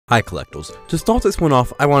Hi collectors, to start this one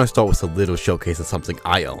off, I want to start with a little showcase of something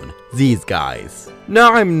I own. These guys.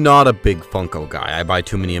 Now I'm not a big Funko guy, I buy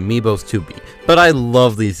too many amiibos to be, but I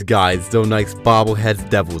love these guys. They're nice bobbleheads,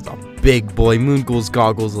 Devil's a big boy, Moon Girl's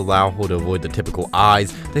goggles allow her to avoid the typical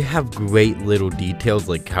eyes. They have great little details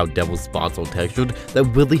like how Devil's spots are textured that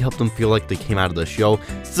really help them feel like they came out of the show,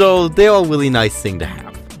 so they're a really nice thing to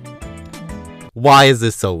have. Why is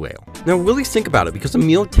this so rare? Now really think about it, because a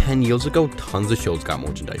mere 10 years ago, tons of shows got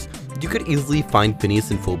merchandise. You could easily find Phineas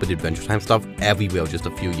and Ferb Adventure Time stuff everywhere just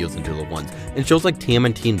a few years into the ones, and shows like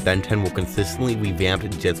TMNT and Ben 10 were consistently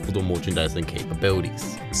revamped just for their merchandising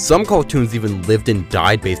capabilities. Some cartoons even lived and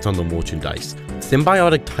died based on the merchandise.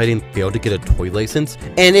 Symbiotic Titan failed to get a toy license,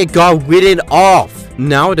 and it got written off!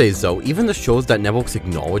 Nowadays though, even the shows that networks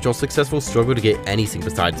acknowledge are successful struggle to get anything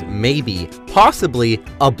besides maybe, possibly,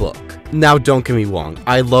 a book. Now don't get me wrong,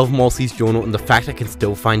 I love Marcy's journal, and the fact I can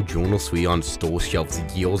still find Journal 3 on store shelves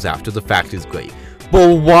years after the fact is great.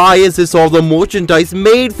 But why is this all the merchandise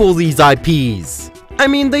made for these IPs? I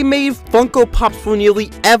mean, they made Funko Pops for nearly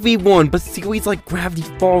everyone, but series like Gravity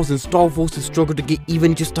Falls and Star Forces struggle to get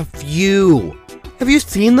even just a few. Have you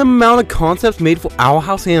seen the amount of concepts made for Owl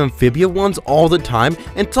House and Amphibia ones all the time?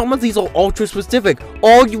 And some of these are ultra specific.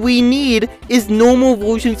 All we need is normal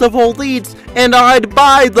versions of our leads, and I'd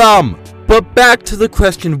buy them! But back to the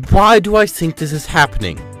question, why do I think this is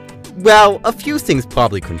happening? Well, a few things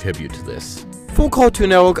probably contribute to this. For Cartoon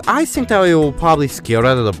Network, I think that they were probably scared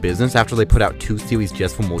out of the business after they put out two series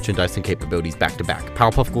just for merchandising capabilities back to back.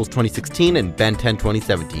 Powerpuff Girls 2016 and Ben 10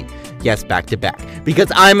 2017. Yes, back to back. Because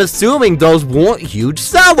I'm assuming those weren't huge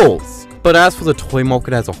sellers! But as for the toy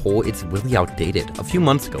market as a whole, it's really outdated. A few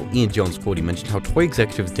months ago, Ian Jones Cordy mentioned how toy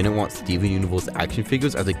executives didn't want Steven Universe action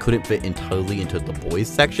figures as they couldn't fit entirely into the boys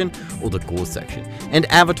section or the girls section. And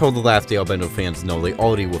Avatar: The Last Airbender fans know they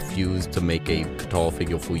already refused to make a Katara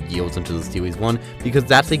figure for years into the series 1 because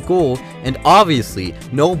that's a goal, and obviously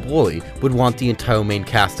no boy would want the entire main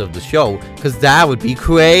cast of the show because that would be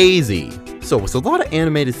crazy. So, with a lot of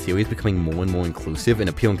animated series becoming more and more inclusive and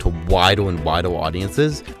appealing to wider and wider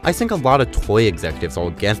audiences, I think a lot of toy executives are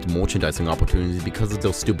against merchandising opportunities because of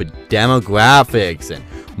their stupid demographics and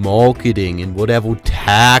marketing and whatever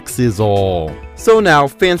taxes are. So now,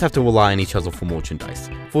 fans have to rely on each other for merchandise.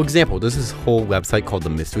 For example, there's this whole website called the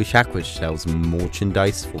Mystery Shack which sells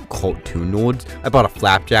merchandise for cartoon nerds. I bought a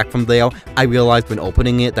flapjack from there. I realized when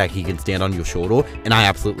opening it that he can stand on your shoulder, and I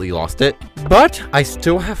absolutely lost it. But I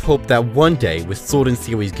still have hope that one day, with certain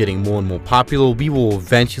series getting more and more popular, we will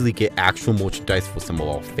eventually get actual merchandise for some of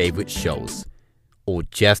our favorite shows. Or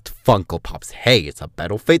just Funko Pops. Hey, it's a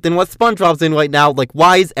better fate than what SpongeBob's in right now. Like,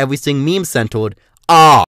 why is everything meme-centered? Ah!